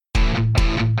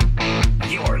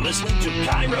listening to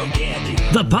Chiro Candy,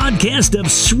 the podcast of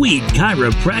sweet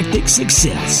chiropractic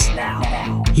success.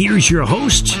 Now, here's your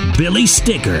host, Billy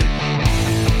Sticker. All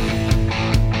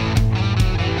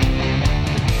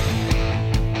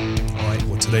right,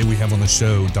 well, today we have on the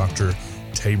show Dr.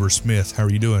 Tabor Smith. How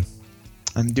are you doing?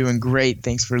 I'm doing great.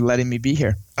 Thanks for letting me be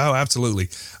here. Oh, absolutely.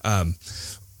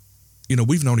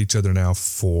 We've known each other now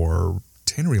for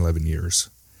 10 or 11 years.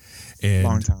 And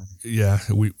long time. Yeah,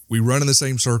 we run in the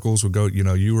same circles. We go,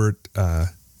 you were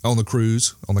on the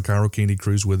cruise, on the Chiro Candy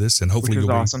cruise with us, and hopefully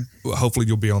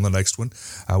you'll be on the next one.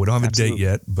 We don't have a date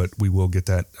yet, but we will get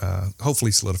that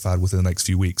hopefully solidified within the next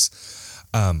few weeks.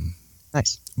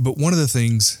 Nice. But one of the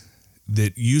things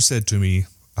that you said to me,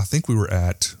 I think we were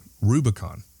at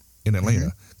Rubicon in Atlanta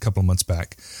a couple of months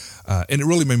back, and it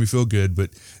really made me feel good.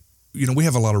 But we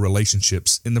have a lot of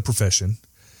relationships in the profession,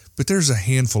 but there's a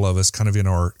handful of us kind of in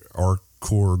our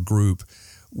core group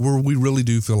where we really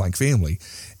do feel like family.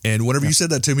 And whenever you said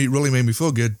that to me, it really made me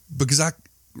feel good because I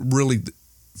really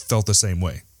felt the same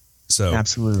way. So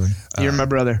absolutely. You're my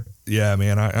brother. Yeah,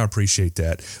 man, I appreciate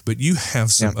that. But you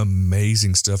have some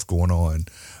amazing stuff going on.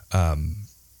 And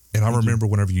I remember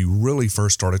whenever you really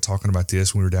first started talking about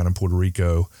this when we were down in Puerto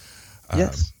Rico.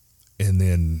 Yes. And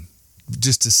then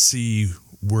just to see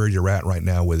where you're at right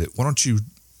now with it, why don't you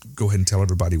go ahead and tell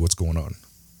everybody what's going on?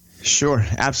 Sure.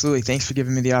 Absolutely. Thanks for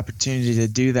giving me the opportunity to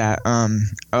do that.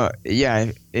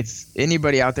 If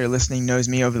anybody out there listening knows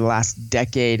me over the last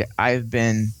decade, I've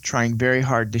been trying very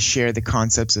hard to share the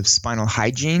concepts of spinal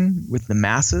hygiene with the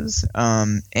masses.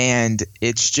 And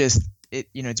it's just,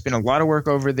 it's been a lot of work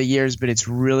over the years, but it's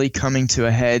really coming to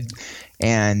a head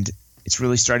and it's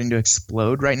really starting to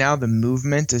explode right now. The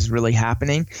movement is really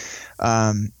happening.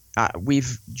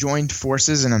 We've joined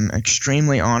forces, and I'm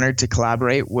extremely honored to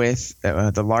collaborate with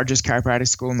the largest chiropractic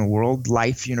school in the world,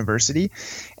 Life University,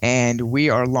 and we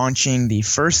are launching the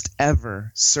first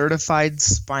ever certified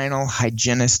spinal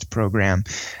hygienist program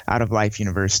out of Life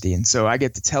University. And so I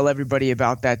get to tell everybody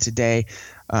about that today.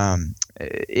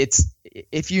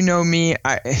 If you know me,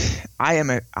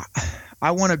 I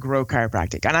want to grow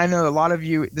chiropractic. And I know a lot of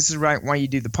you, this is why you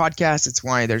do the podcast. It's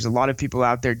why there's a lot of people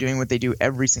out there doing what they do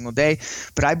every single day.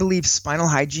 But I believe spinal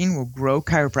hygiene will grow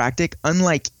chiropractic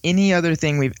unlike any other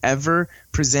thing we've ever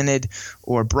presented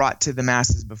or brought to the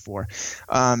masses before.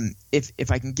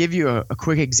 If I can give you a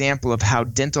quick example of how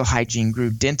dental hygiene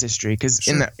grew dentistry, because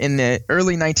in the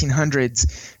early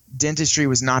 1900s, dentistry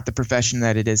was not the profession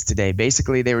that it is today.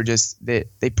 Basically, they were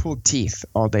they pulled teeth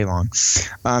all day long.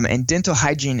 And dental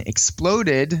hygiene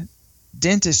exploded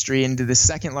dentistry into the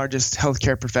second largest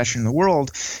healthcare profession in the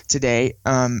world today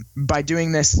by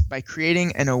doing this, by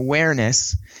creating an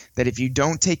awareness that if you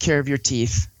don't take care of your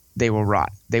teeth, they will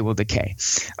rot, they will decay.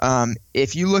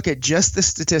 If you look at just the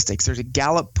statistics, there's a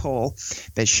Gallup poll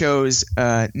that shows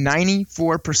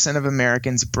 94% of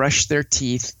Americans brush their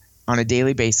teeth on a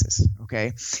daily basis,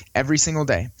 okay, every single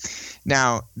day.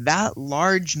 Now, that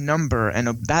large number and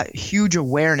that huge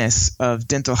awareness of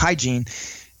dental hygiene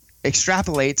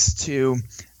extrapolates to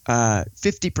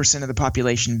 50% of the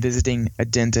population visiting a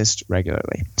dentist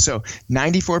regularly. So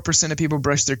 94% of people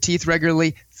brush their teeth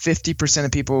regularly, 50%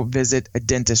 of people visit a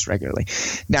dentist regularly.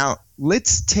 Now,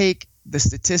 let's take the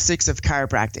statistics of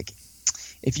chiropractic.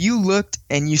 If you looked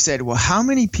and you said, well, how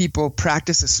many people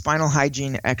practice a spinal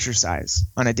hygiene exercise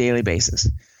on a daily basis?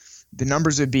 The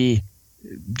numbers would be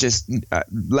just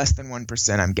less than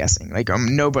 1%, I'm guessing. Like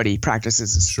nobody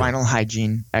practices a spinal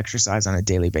hygiene exercise on a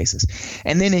daily basis.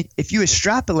 And then if you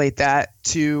extrapolate that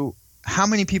to how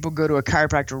many people go to a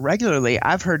chiropractor regularly,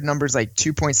 I've heard numbers like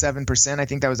 2.7%. I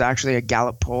think that was actually a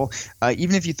Gallup poll.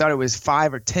 Even if you thought it was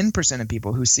 5 or 10% of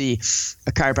people who see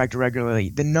a chiropractor regularly,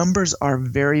 the numbers are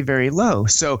very, very low.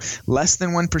 So less than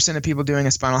 1% of people doing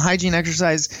a spinal hygiene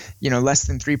exercise, less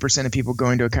than 3% of people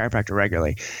going to a chiropractor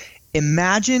regularly.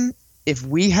 Imagine if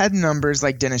we had numbers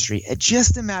like dentistry.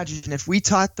 Just imagine if we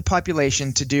taught the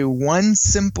population to do one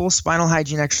simple spinal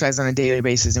hygiene exercise on a daily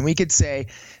basis, and we could say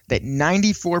that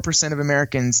 94% of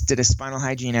Americans did a spinal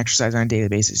hygiene exercise on a daily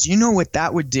basis. You know what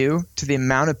that would do to the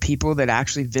amount of people that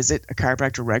actually visit a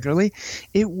chiropractor regularly?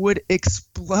 It would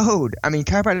explode. I mean,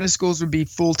 chiropractic schools would be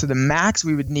full to the max.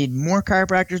 We would need more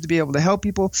chiropractors to be able to help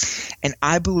people. And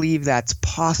I believe that's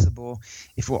possible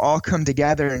if we'll all come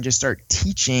together and just start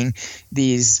teaching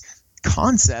these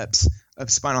concepts of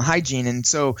spinal hygiene. And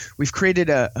so we've created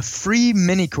a free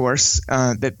mini course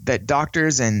that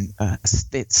doctors and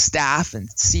staff and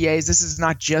CAs, this is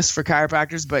not just for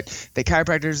chiropractors, but the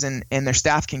chiropractors and their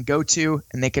staff can go to,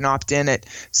 and they can opt in at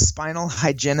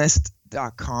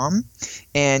spinalhygienist.com,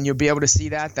 and you'll be able to see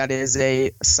that. That is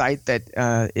a site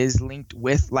that is linked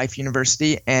with Life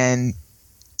University, and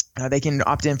They can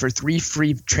opt in for 3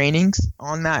 free trainings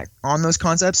on those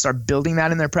concepts, start building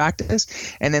that in their practice,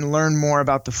 and then learn more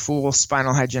about the full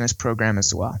Spinal Hygienist program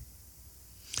as well.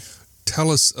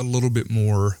 Tell us a little bit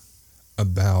more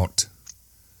about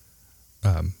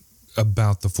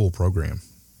the full program.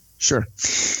 Sure.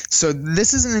 So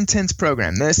this is an intense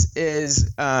program. This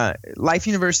is Life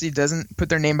University doesn't put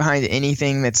their name behind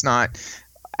anything that's not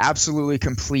absolutely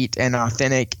complete and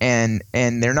authentic, and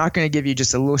they're not going to give you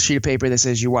just a little sheet of paper that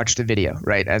says you watched a video,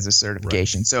 right, as a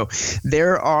certification. Right. So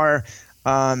there are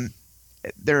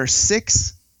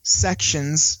 6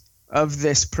 sections of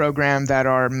this program that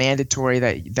are mandatory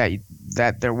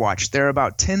that they're watched. There are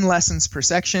about 10 lessons per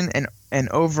section, and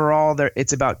overall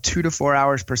it's about 2 to 4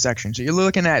 hours per section. So you're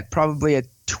looking at probably a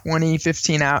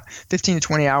 15 to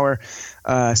 20 hour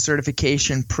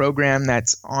certification program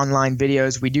that's online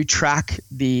videos. We do track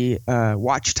the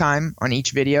watch time on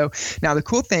each video. Now, the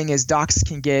cool thing is docs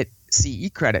can get CE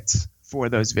credits for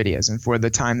those videos and for the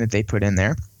time that they put in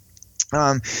there.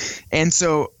 And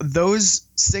so those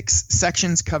 6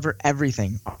 sections cover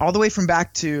everything, all the way from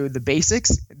back to the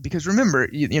basics, because remember,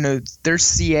 you know,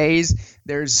 there's CAs,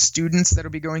 there's students that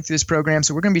will be going through this program.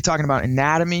 So we're going to be talking about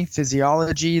anatomy,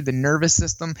 physiology, the nervous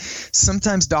system.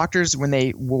 Sometimes doctors, when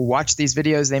they will watch these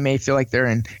videos, they may feel like they're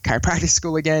in chiropractic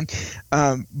school again.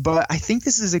 But I think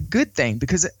this is a good thing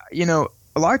because, you know,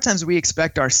 a lot of times we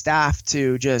expect our staff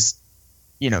to just,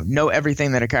 you know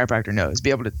everything that a chiropractor knows,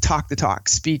 be able to talk the talk,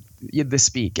 speak the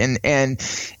speak. And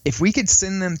if we could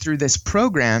send them through this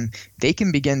program, they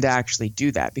can begin to actually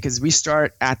do that, because we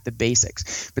start at the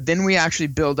basics. But then we actually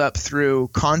build up through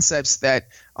concepts that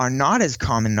are not as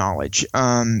common knowledge,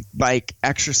 like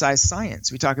exercise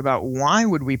science. We talk about why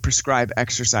would we prescribe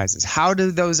exercises? How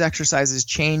do those exercises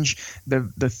change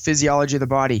the physiology of the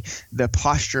body, the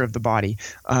posture of the body?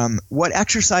 What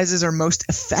exercises are most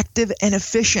effective and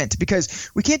efficient? Because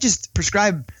we can't just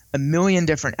prescribe a million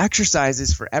different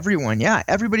exercises for everyone. Yeah,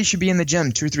 everybody should be in the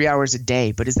gym 2 or 3 hours a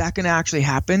day, but is that going to actually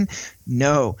happen?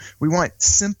 No. We want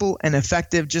simple and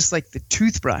effective, just like the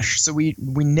toothbrush. So we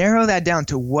narrow that down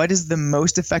to what is the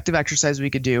most effective exercise we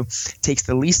could do, takes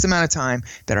the least amount of time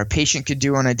that our patient could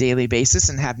do on a daily basis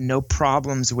and have no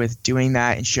problems with doing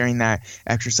that and sharing that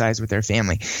exercise with their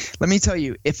family. Let me tell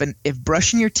you, if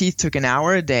brushing your teeth took an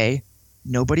hour a day,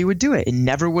 nobody would do it. It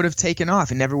never would have taken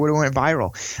off. It never would have went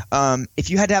viral. If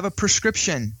you had to have a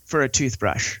prescription for a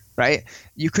toothbrush, right?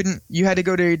 You had to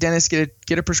go to your dentist,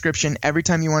 get a prescription every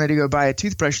time you wanted to go buy a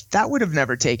toothbrush. That would have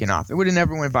never taken off. It would have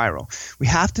never went viral. We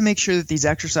have to make sure that these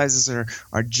exercises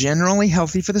are generally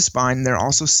healthy for the spine. They're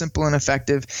also simple and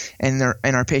effective, and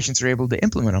our patients are able to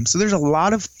implement them. So there's a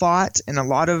lot of thought and a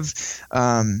lot of,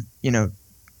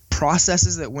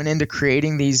 processes that went into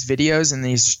creating these videos and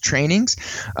these trainings.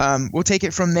 We'll take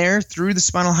it from there through the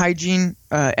spinal hygiene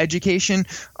education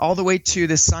all the way to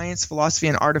the science, philosophy,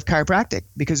 and art of chiropractic,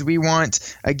 because we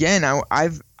want, again,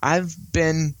 I've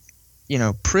been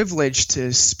privileged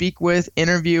to speak with,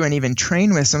 interview, and even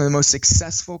train with some of the most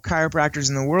successful chiropractors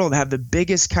in the world, have the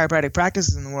biggest chiropractic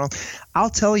practices in the world. I'll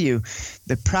tell you,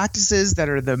 the practices that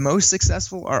are the most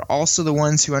successful are also the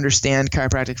ones who understand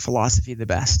chiropractic philosophy the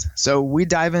best. So we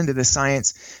dive into the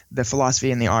science, the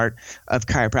philosophy, and the art of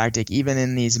chiropractic, even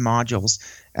in these modules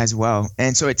as well.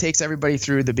 And so it takes everybody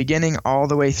through the beginning all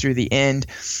the way through the end.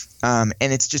 And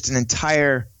it's just an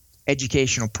entire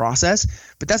educational process.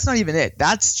 But that's not even it.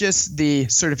 That's just the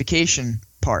certification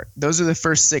part. Those are the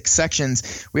first 6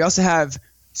 sections. We also have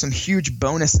some huge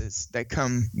bonuses that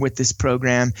come with this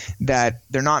program that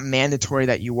they're not mandatory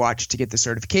that you watch to get the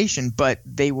certification, but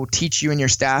they will teach you and your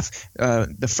staff.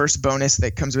 The first bonus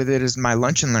that comes with it is my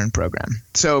Lunch and Learn program.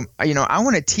 So, I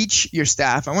want to teach your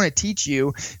staff, I want to teach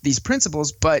you these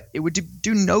principles, but it would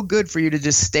do no good for you to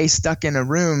just stay stuck in a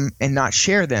room and not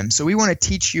share them. So we want to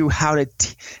teach you how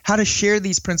to share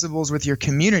these principles with your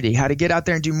community, how to get out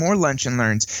there and do more Lunch and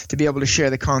Learns to be able to share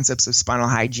the concepts of spinal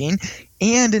hygiene,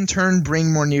 and in turn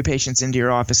bring more new patients into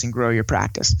your office and grow your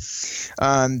practice.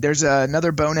 There's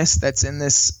another bonus that's in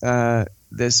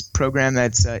this program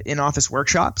that's in-office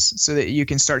workshops, so that you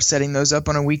can start setting those up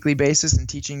on a weekly basis and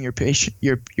teaching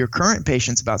your current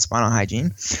patients about spinal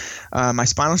hygiene. My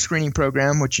spinal screening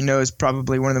program, which is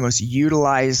probably one of the most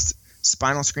utilized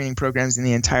spinal screening programs in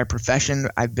the entire profession.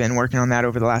 I've been working on that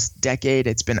over the last decade.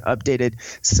 It's been updated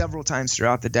several times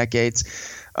throughout the decades.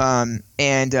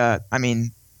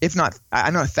 If not,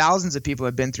 I know thousands of people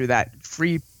have been through that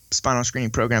free spinal screening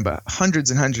program, but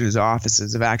hundreds and hundreds of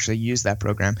offices have actually used that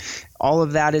program. All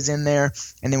of that is in there.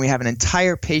 And then we have an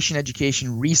entire patient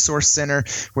education resource center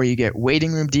where you get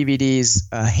waiting room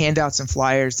DVDs, handouts and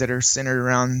flyers that are centered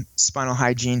around spinal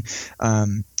hygiene,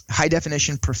 high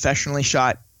definition, professionally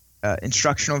shot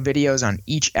instructional videos on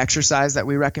each exercise that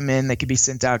we recommend that could be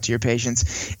sent out to your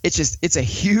patients. It's a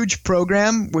huge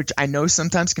program, which I know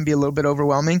sometimes can be a little bit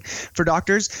overwhelming for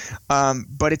doctors,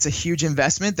 but it's a huge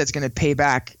investment that's going to pay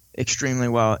back extremely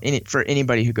well for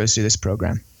anybody who goes through this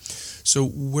program. So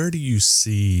where do you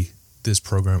see this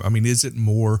program? I mean, is it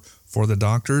more for the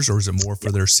doctors, or is it more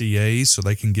for their CAs so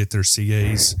they can get their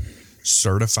CAs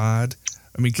certified?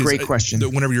 I mean, great question.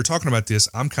 Whenever you're talking about this,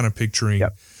 I'm kind of picturing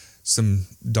some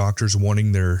doctors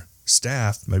wanting their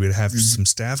staff, maybe to have some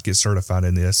staff get certified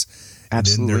in this.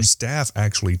 Absolutely. And then their staff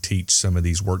actually teach some of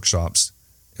these workshops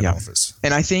in office.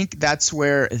 And I think that's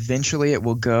where eventually it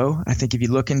will go. I think if you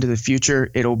look into the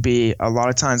future, it'll be a lot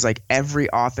of times like every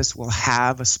office will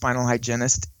have a spinal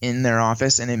hygienist in their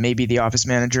office, and it may be the office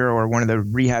manager or one of the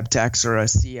rehab techs or a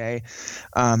CA.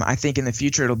 I think in the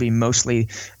future it'll be mostly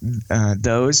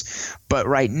those. But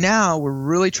right now we're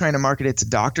really trying to market it to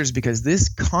doctors, because this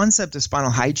concept of spinal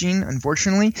hygiene,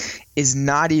 unfortunately, is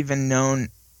not even known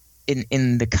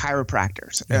in the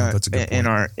chiropractors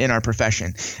in our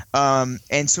profession,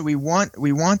 and so we want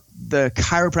the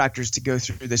chiropractors to go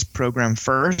through this program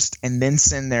first and then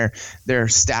send their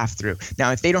staff through.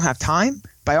 Now, if they don't have time,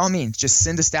 by all means, just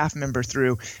send a staff member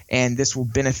through, and this will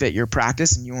benefit your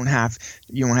practice, and you won't have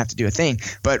to do a thing.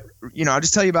 But I'll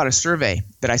just tell you about a survey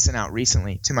that I sent out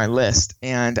recently to my list,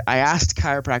 and I asked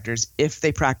chiropractors if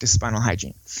they practice spinal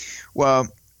hygiene. Well,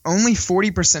 only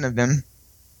 40% of them,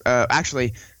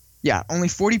 only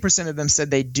 40% of them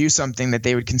said they do something that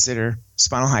they would consider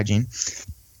spinal hygiene.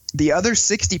 The other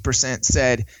 60%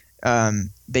 said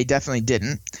they definitely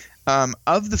didn't.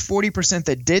 Of the 40%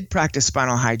 that did practice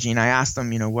spinal hygiene, I asked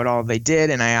them, what all they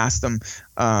did, and I asked them,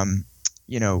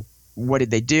 what did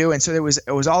they do? And so it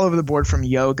was all over the board, from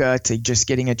yoga to just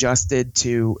getting adjusted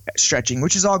to stretching,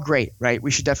 which is all great, right? We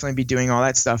should definitely be doing all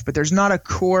that stuff, but there's not a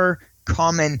core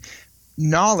common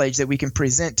knowledge that we can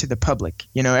present to the public.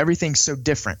 Everything's so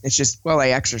different. It's just,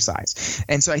 I exercise.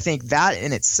 And so I think that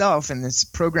in itself, and this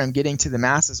program getting to the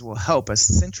masses, will help us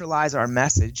centralize our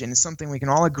message. And it's something we can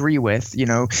all agree with,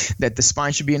 that the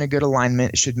spine should be in a good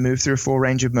alignment. It should move through a full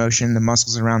range of motion. The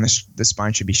muscles around the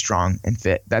spine should be strong and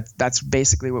fit. That's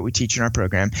basically what we teach in our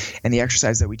program, and the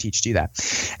exercise that we teach do that.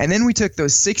 And then we took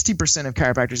those 60% of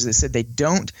chiropractors that said they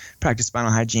don't practice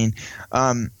spinal hygiene,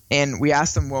 and we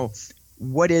asked them,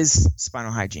 what is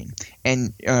spinal hygiene?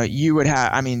 And you would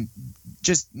have,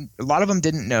 just a lot of them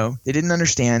didn't know. They didn't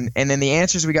understand. And then the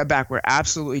answers we got back were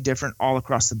absolutely different all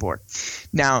across the board.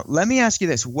 Now, let me ask you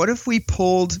this. What if we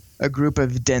pulled a group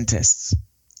of dentists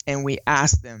and we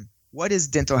asked them, what is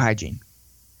dental hygiene?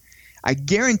 I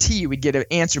guarantee you we'd get an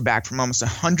answer back from almost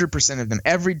 100% of them.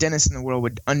 Every dentist in the world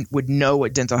would know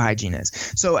what dental hygiene is.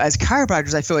 So as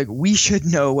chiropractors, I feel like we should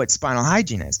know what spinal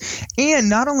hygiene is. And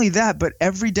not only that, but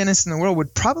every dentist in the world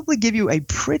would probably give you a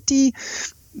pretty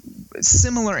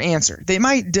similar answer. They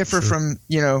might differ from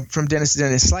dentist to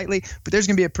dentist slightly, but there's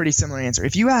going to be a pretty similar answer.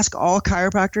 If you ask all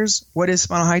chiropractors what is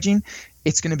spinal hygiene,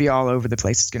 it's going to be all over the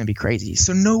place. It's going to be crazy.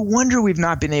 So no wonder we've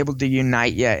not been able to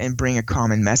unite yet and bring a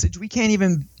common message. We can't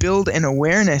even build an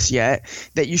awareness yet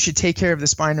that you should take care of the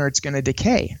spine or it's going to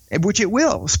decay, which it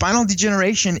will. Spinal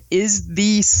degeneration is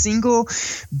the single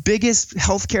biggest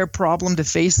healthcare problem to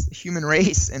face the human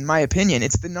race, in my opinion.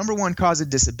 It's the number one cause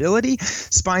of disability.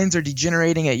 Spines are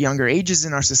degenerating at younger ages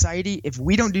in our society. If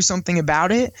we don't do something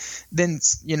about it, then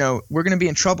we're going to be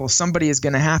in trouble. Somebody is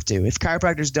going to have to. If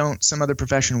chiropractors don't, some other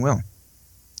profession will.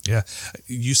 Yeah.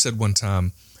 You said one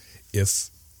time,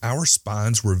 if our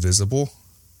spines were visible,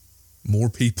 more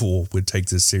people would take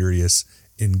this serious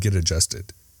and get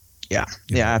adjusted. Yeah.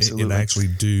 Absolutely. And actually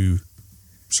do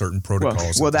certain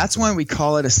protocols. Well, that's why we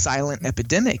call it a silent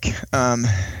epidemic,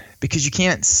 because you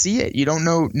can't see it. You don't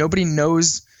know. Nobody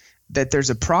knows that there's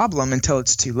a problem until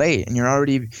it's too late, and you're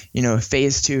already,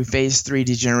 phase 2, phase 3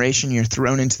 degeneration. You're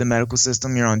thrown into the medical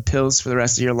system. You're on pills for the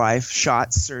rest of your life,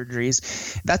 shots,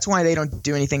 surgeries. That's why they don't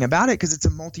do anything about it, because it's a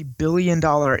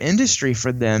multi-billion-dollar industry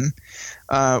for them.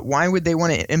 Why would they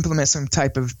want to implement some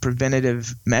type of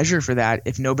preventative measure for that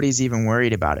if nobody's even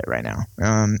worried about it right now?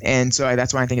 And so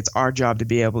that's why I think it's our job to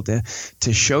be able to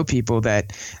show people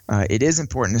that it is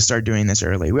important to start doing this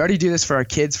early. We already do this for our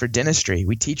kids for dentistry.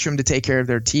 We teach them to take care of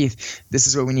their teeth. This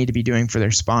is what we need to be doing for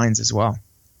their spines as well.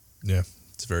 Yeah,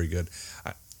 it's very good.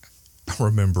 I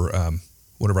remember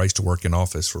whenever I used to work in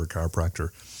office for a chiropractor,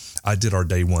 I did our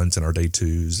day ones and our day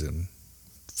twos and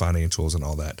financials and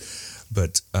all that.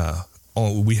 But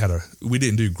we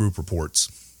didn't do group reports.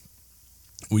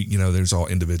 There's all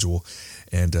individual.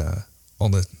 And on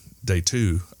the day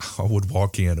 2, I would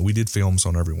walk in, and we did films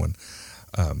on everyone.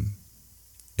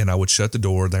 And I would shut the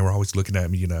door. They were always looking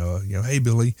at me, hey,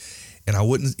 Billy. and I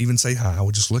wouldn't even say hi. I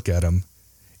would just look at them.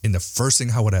 And the first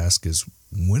thing I would ask is,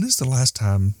 when is the last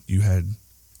time you had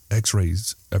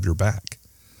x-rays of your back?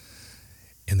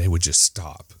 And they would just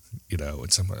stop,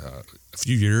 and some a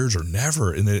few years or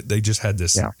never. And they just had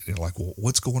this, like, well,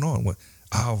 what's going on? We'll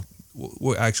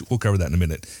cover that in a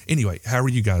minute. Anyway, how are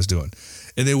you guys doing?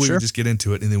 And then we would just get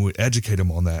into it, and then we'd educate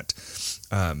them on that.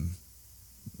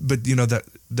 But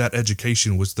that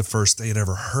education was the first they had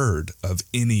ever heard of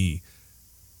any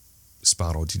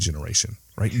spinal degeneration,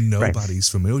 right? Nobody's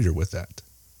familiar with that.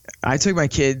 I took my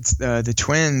kids, the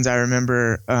twins, I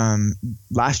remember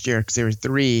last year, because they were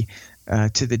 3,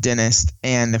 to the dentist,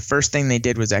 and the first thing they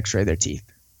did was x-ray their teeth.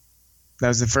 That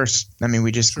was the first. I mean,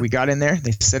 we got in there,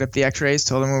 they set up the x-rays,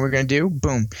 told them what we were going to do,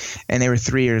 boom, and they were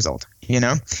 3 years old.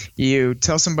 You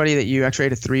tell somebody that you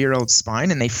x-rayed a 3-year-old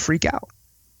spine and they freak out.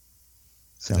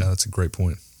 So yeah, that's a great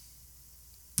point.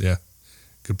 Yeah,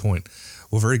 good point.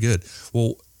 Well, very good.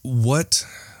 Well, what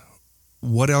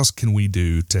else can we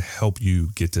do to help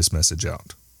you get this message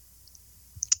out?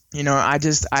 I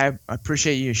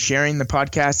appreciate you sharing the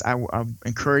podcast. I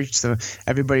encourage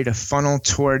everybody to funnel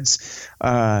towards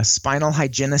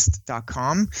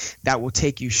spinalhygienist.com. That will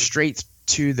take you straight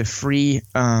to the free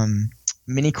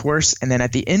mini course. And then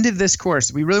at the end of this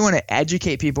course, we really want to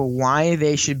educate people why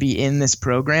they should be in this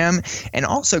program, and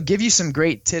also give you some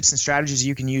great tips and strategies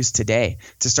you can use today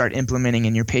to start implementing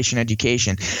in your patient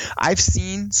education. I've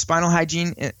seen spinal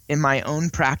hygiene in my own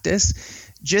practice.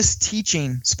 Just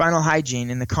teaching spinal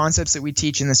hygiene and the concepts that we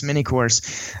teach in this mini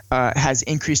course has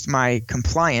increased my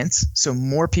compliance, so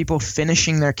more people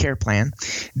finishing their care plan.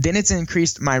 Then it's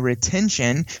increased my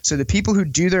retention, so the people who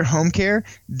do their home care,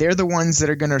 they're the ones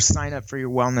that are going to sign up for your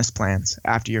wellness plans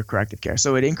after your corrective care.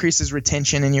 So it increases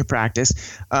retention in your practice.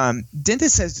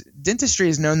 Dentistry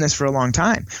has known this for a long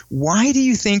time. Why do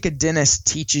you think a dentist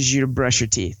teaches you to brush your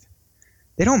teeth?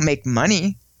 They don't make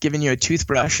money giving you a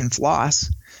toothbrush and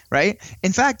floss, right?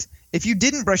 In fact, if you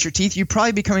didn't brush your teeth, you'd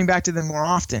probably be coming back to them more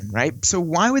often, right? So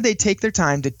why would they take their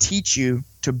time to teach you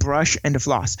to brush and to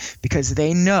floss? Because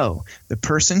they know the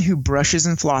person who brushes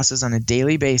and flosses on a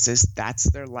daily basis,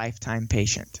 that's their lifetime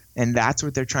patient. And that's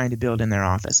what they're trying to build in their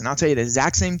office. And I'll tell you the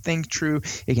exact same thing true.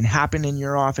 It can happen in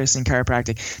your office in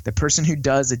chiropractic. The person who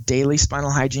does a daily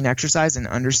spinal hygiene exercise and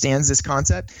understands this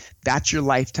concept, that's your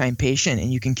lifetime patient.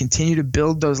 And you can continue to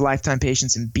build those lifetime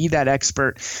patients and be that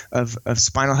expert of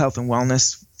spinal health and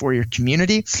wellness for your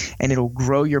community, and it'll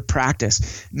grow your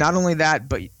practice. Not only that,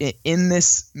 but in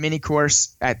this mini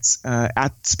course at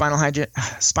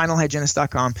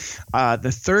spinalhygienist.com,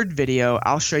 the third video,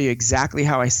 I'll show you exactly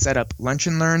how I set up lunch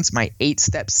and learns, my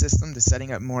 8-step system to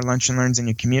setting up more lunch and learns in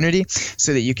your community,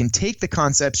 so that you can take the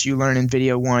concepts you learn in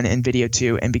video 1 and video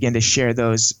 2 and begin to share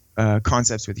those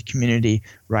concepts with your community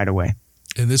right away.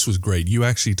 And this was great. You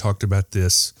actually talked about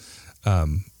this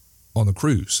on the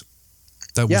cruise.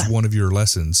 That was one of your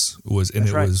lessons, was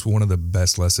one of the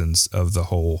best lessons of the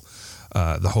whole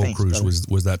Thanks, cruise. Brother.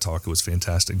 was that talk. It was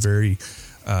fantastic, very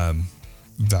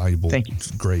valuable, Thank you.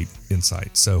 Great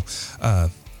insight. So,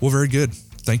 well, very good.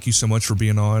 Thank you so much for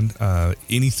being on.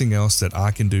 Anything else that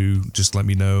I can do, just let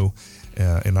me know.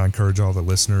 And I encourage all the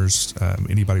listeners,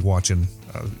 anybody watching,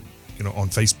 on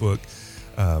Facebook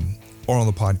or on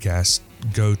the podcast,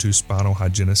 go to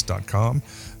spinalhygienist.com.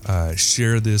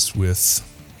 Share this with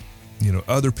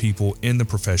other people in the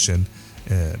profession.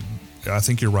 And I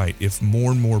think you're right. If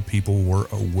more and more people were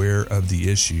aware of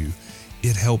the issue,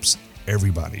 it helps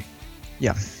everybody.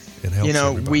 Yeah. It helps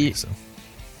everybody.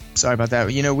 Sorry about that.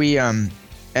 We,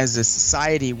 as a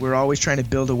society, we're always trying to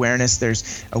build awareness.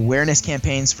 There's awareness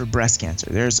campaigns for breast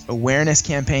cancer. There's awareness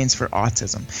campaigns for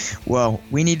autism. Well,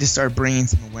 we need to start bringing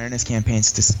some awareness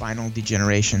campaigns to spinal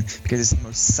degeneration, because it's the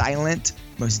most silent,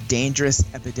 most dangerous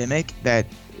epidemic that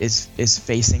is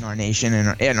facing our nation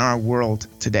and our world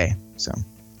today. So,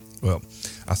 well,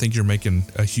 I think you're making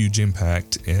a huge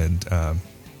impact, and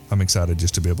I'm excited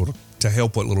just to be able to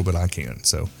help what little bit I can.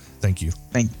 So thank you.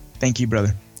 Thank you,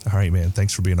 brother. All right, man.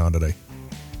 Thanks for being on today.